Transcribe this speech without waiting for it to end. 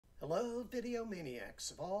Hello, video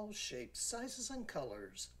maniacs of all shapes, sizes, and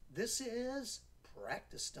colors. This is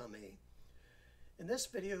Practice Dummy. In this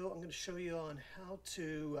video, I'm going to show you on how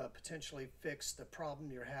to potentially fix the problem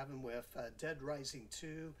you're having with Dead Rising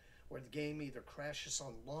 2, where the game either crashes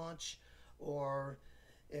on launch or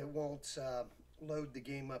it won't load the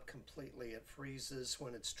game up completely. It freezes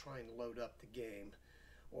when it's trying to load up the game,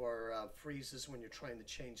 or freezes when you're trying to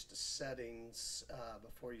change the settings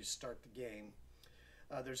before you start the game.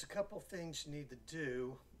 There's a couple things you need to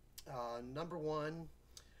do. Number one,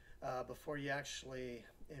 before you actually,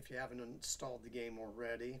 if you haven't installed the game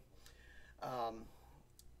already,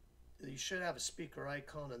 you should have a speaker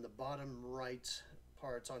icon in the bottom right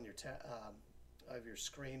part on your of your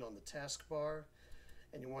screen on the taskbar,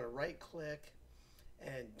 and you want to right click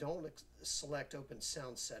and don't select open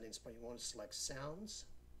sound settings, but you want to select sounds,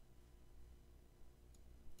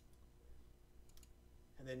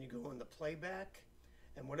 and then you go into playback.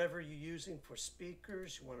 And whatever you're using for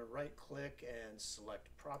speakers, you want to right click and select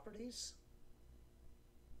properties.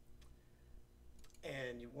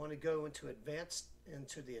 And you want to go into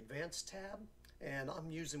the advanced tab. And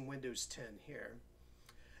I'm using Windows 10 here.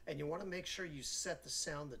 And you want to make sure you set the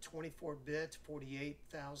sound to 24-bit,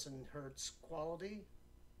 48,000 hertz quality.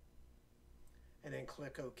 And then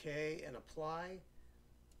click OK and apply.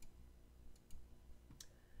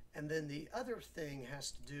 And then the other thing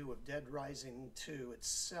has to do with Dead Rising 2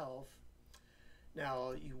 itself.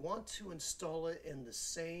 Now, you want to install it in the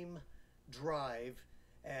same drive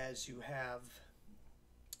as you have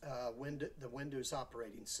the Windows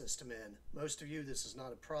operating system in. Most of you, this is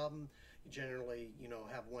not a problem. You generally,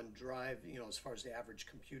 have one drive, as far as the average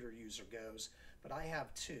computer user goes. But I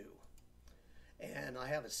have two. And I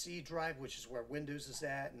have a C drive, which is where Windows is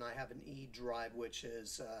at, and I have an E drive, which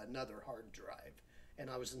is another hard drive. And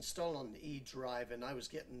I was installing the E drive, and I was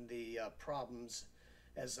getting the problems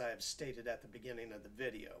as I've stated at the beginning of the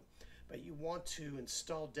video. But you want to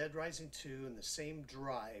install Dead Rising 2 in the same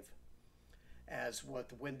drive as what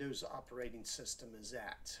the Windows operating system is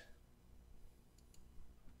at.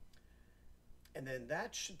 And then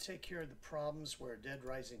that should take care of the problems where Dead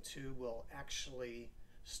Rising 2 will actually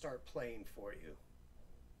start playing for you.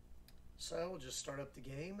 So we'll just start up the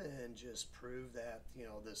game and just prove that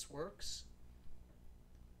this works.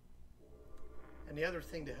 And the other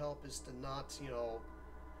thing to help is to not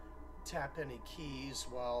tap any keys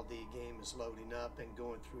while the game is loading up and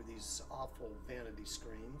going through these awful vanity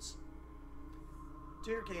screens.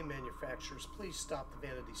 Dear game manufacturers, please stop the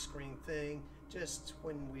vanity screen thing. Just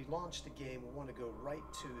when we launch the game, we want to go right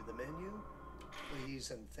to the menu.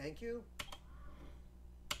 Please and thank you.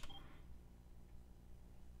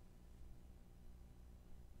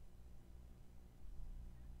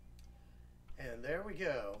 And there we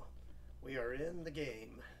go. We are in the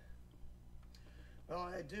game. Well,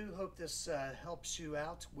 I do hope this helps you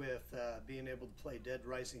out with being able to play Dead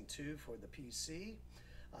Rising 2 for the PC.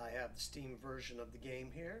 I have the Steam version of the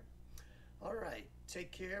game here. All right,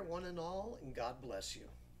 take care one and all, and God bless you.